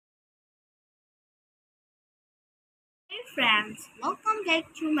Hey friends, welcome back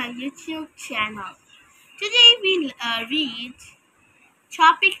to my YouTube channel. Today we read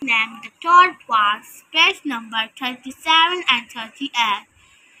topic named The Third Was, page number 37 and 38.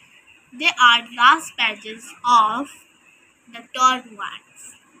 They are the last pages of The Third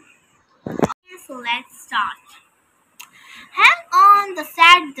Was. Okay, so let's start. Hang on,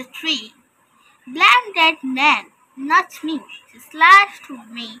 said the tree. Blame that man, not me. He slashed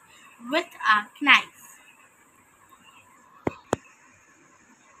me with a knife.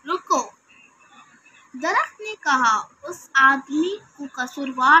 रुको, दरख्त ने कहा, उस आदमी को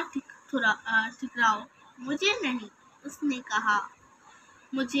कसूरवार ठहराओ, मुझे नहीं। उसने कहा,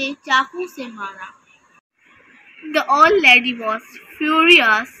 मुझे चाकू से मारा। The old lady was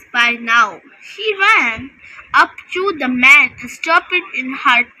furious by now. She ran up to the man and stopped it in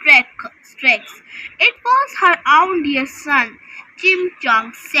her tracks. It was her own dear son, Jim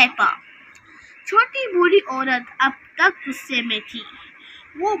Chong Sepa. छोटी बूढ़ी औरत अब तक गुस्से में थी।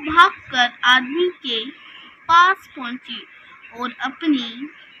 वो भागकर आदमी के पास पहुंची और अपनी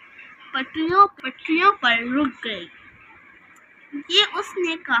पटरियों पर रुक गई। ये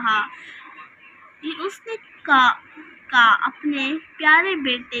उसने का अपने प्यारे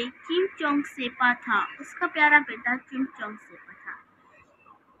बेटे किम चोंग सेपा था। उसका प्यारा बेटा किम चोंग सेपा था।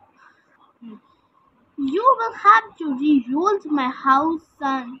 You will have to rebuild my house,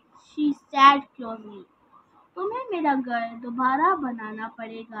 son, she said closely. तुम्हें मेरा घर दोबारा बनाना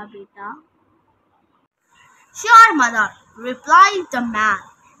पड़ेगा, बेटा। Sure, mother, replied the man.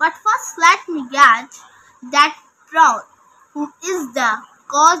 But first let me get that proud, who is the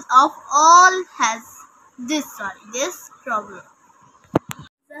cause of all this problem.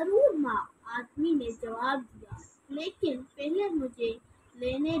 जरूर माँ, आदमी ने जवाब दिया, लेकिन पहले मुझे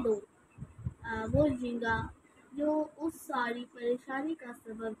लेने दो वो झींगा जो उस सारी परेशानी का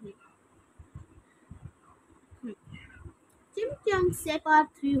सबब है। Jim Chung Sepa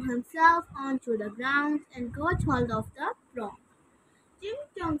threw himself onto the ground and got hold of the prong. Jim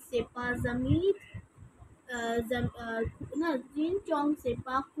Chung Sepa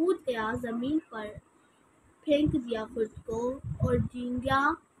कूद गया, जमीन पर फेंक दिया खुद को और झींगा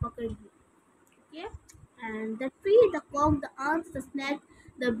पकड़ ली। Okay? And the tree, the cock, the ant, the snake,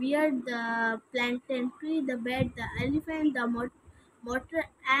 the bear, the plantain tree, the bat, the elephant, the motor,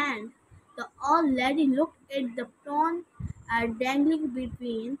 and the old lady looked at the prawn dangling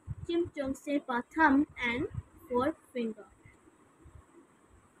between Chim Chong Sepa's thumb and forefinger.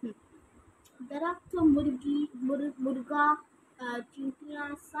 दरख्त, मुर्गा, चींटियां,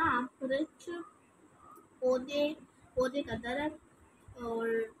 सांप, वृक्ष, पौधे का दरख्त और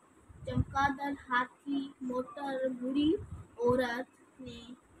चमगादड़, हाथी, मोटर, बूढ़ी औरत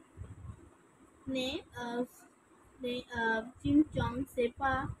ने चिम चोंग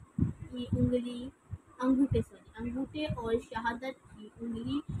सेपा की अंगूठे और शहादत की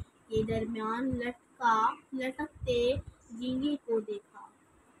उंगली के दरमियान लटकते झींगे को देखा।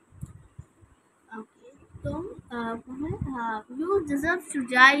 Okay, you deserve to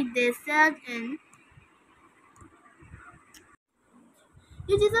die, they said, and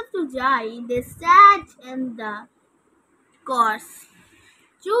you deserve to die, they said in the course.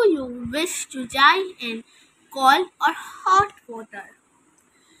 Do you wish to die in cold or hot water?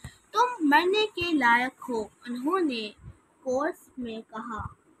 तुम मरने के लायक हो, उन्होंने कोर्स में कहा।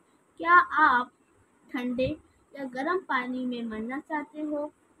 क्या आप ठंडे या गर्म पानी में मरना चाहते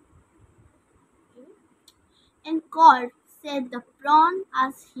हो? In cold, said the prawn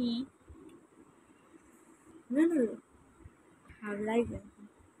as he wriggled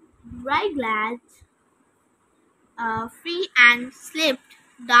free and slipped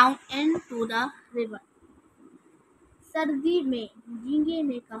down into the river. सर्दी में, झींगे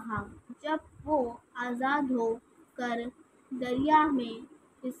ने कहा, जब वो आजाद हो कर दरिया में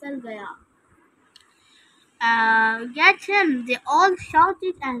फिसल गया। Get him! They all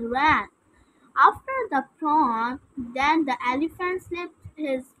shouted and ran. After the prawn, then the elephant slipped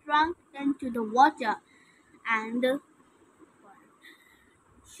his trunk into the water and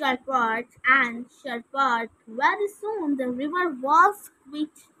sharped. Very soon the river was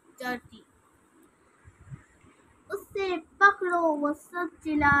quite dirty. उससे पकड़ो, वो सब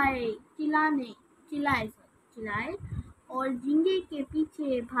चिल्लाए और झींगे के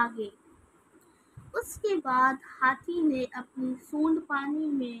पीछे भागे। उसके बाद हाथी ने अपनी सूंड पानी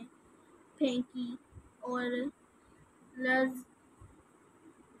में फेंकी और लरसते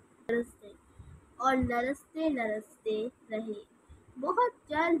रहे। बहुत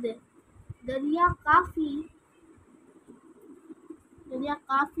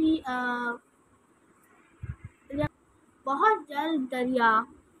जल्द दरिया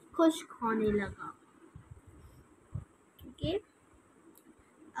खुश्क होने लगा। के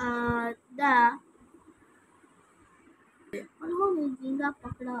द उन्होंने झींगा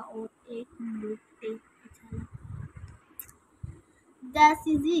पकड़ा और एक मोटे उछाला. They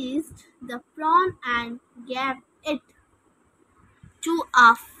seized the prawn and gave it to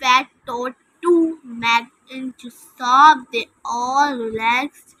a fat toad to make into soup. They all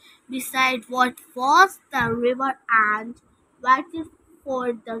relaxed beside what was the river and waited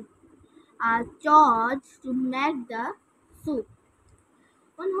for the George to make the soup.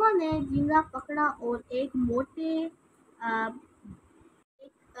 उन्होंने झींगा पकड़ा और अ,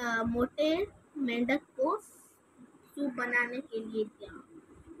 मोटे मेंढक को soup बनाने के लिए दिया.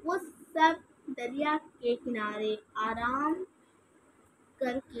 वो सब दरिया के किनारे आराम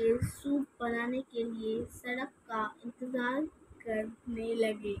करके सूप बनाने के लिए सड़क का इंतजार करने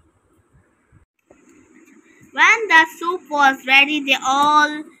लगे. When the soup was ready, they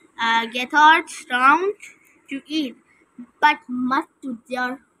all gathered round to eat, but much to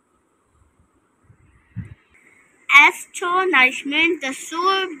their astonishment, the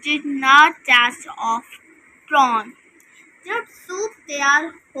soup did not taste of prawn. जब सूप तैयार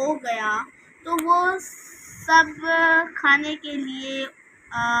हो गया तो वो सब खाने के लिए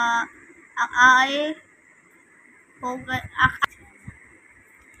आए हो गए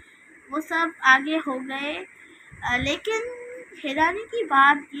वो सब आगे हो गए. लेकिन हैरानी की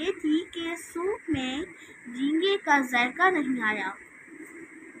बात ये थी कि सूप में झींगे का जायका नहीं आया.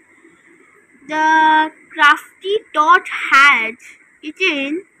 The crafty toad had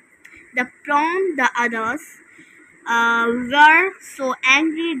eaten the prawn. The others were so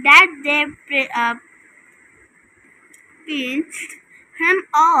angry that they pinched him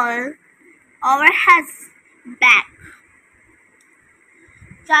all over his back.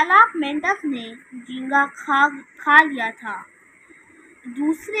 चालाक मेंढक ने झींगा खा लिया था.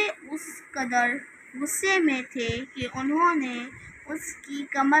 दूसरे उस कदर गुस्से में थे कि उन्होंने उसकी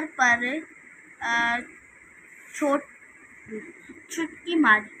कमर पर चुटकी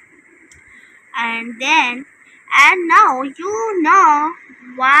मारी. And now you know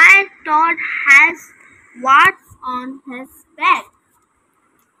why Todd has warts on his back.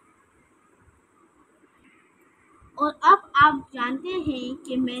 और अब आप जानते हैं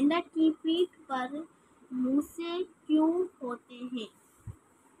कि मेंढक की पीठ पर मूसे क्यों होते हैं.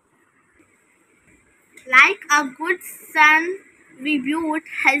 Like a good son rebuilt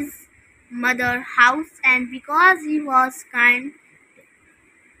his mother's house, and because he was kind,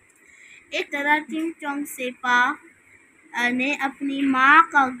 एक तरह चिंग चोंग सेपा ने अपनी माँ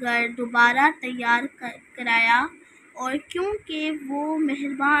का घर दोबारा तैयार कराया और क्योंकि वो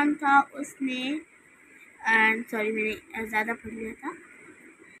मेहरबान था उसने मैंने ज़्यादा पढ़ लिया था.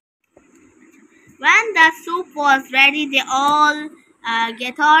 When the soup was ready, they all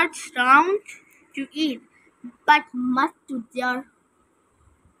gathered round to eat, but much to their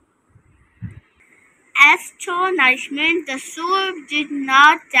astonishment, the soup did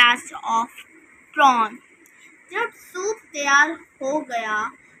not taste of prawn. जब सूप तैयार हो गया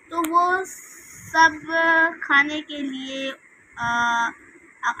तो वो सब खाने के लिए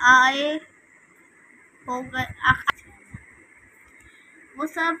आए हो गए वो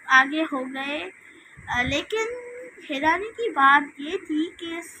सब आगे हो गए. लेकिन हैरानी की बात ये थी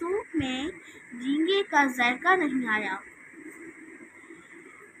कि सूप में झींगे का जायका नहीं आया.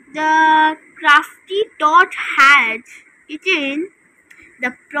 The crafty toad had eaten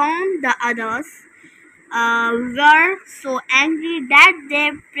the prawn. The others were so angry that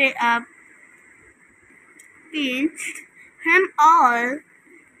they pinched him all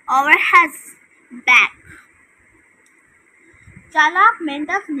over his back. चालाक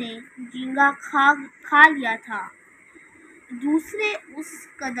मेंढक ने झींगा खा लिया था. दूसरे उस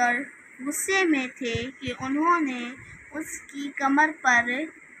कदर गुस्से में थे कि उन्होंने उसकी कमर पर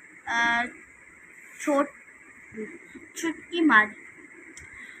चुटकी मारी.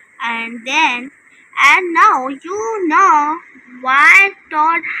 And now you know why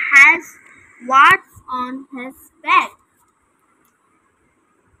Todd has warts on his back.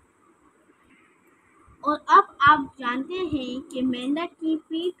 और अब आप जानते हैं कि मेंढक की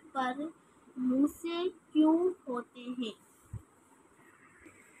पीठ पर मूसे क्यों होते हैं.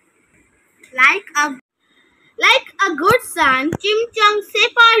 Like a good son, Chim Chung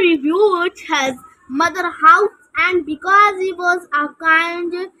Sepa reviewed his mother's house, and because he was a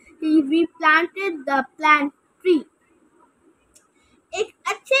kind, he replanted the plant tree. एक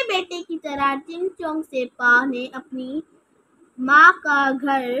अच्छे बेटे की तरह चिम चोंग सेपा ने अपनी माँ का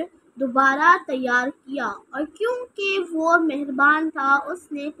घर दोबारा तैयार किया और क्योंकि वो मेहरबान था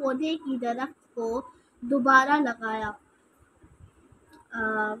उसने पौधे की दरख्त को दोबारा लगाया.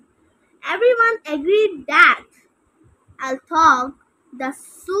 Everyone agreed that Although the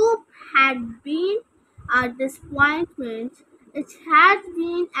soup had been a disappointment, it had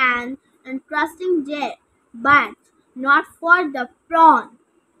been an interesting day, but not for the prawn.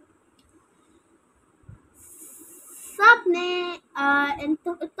 सबने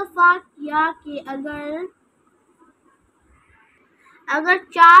इत्तेफाक किया कि अगर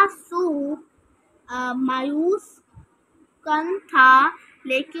चार सूप मायूस कन था,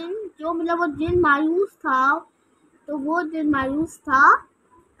 लेकिन जो मतलब वो दिन मायूस था, तो वो दिन मायूस था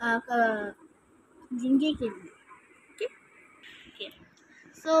जिंदगी के लिए. Okay? Okay.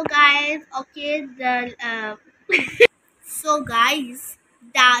 So guys, okay, so guys,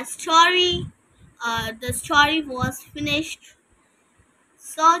 the story was finished.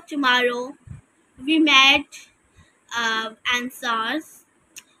 So tomorrow we met answers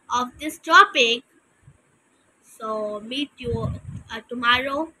of this topic. So meet you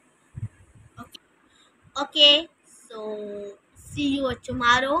tomorrow. Okay. Okay. So see you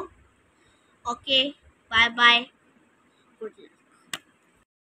tomorrow. Okay. Bye bye. Good luck.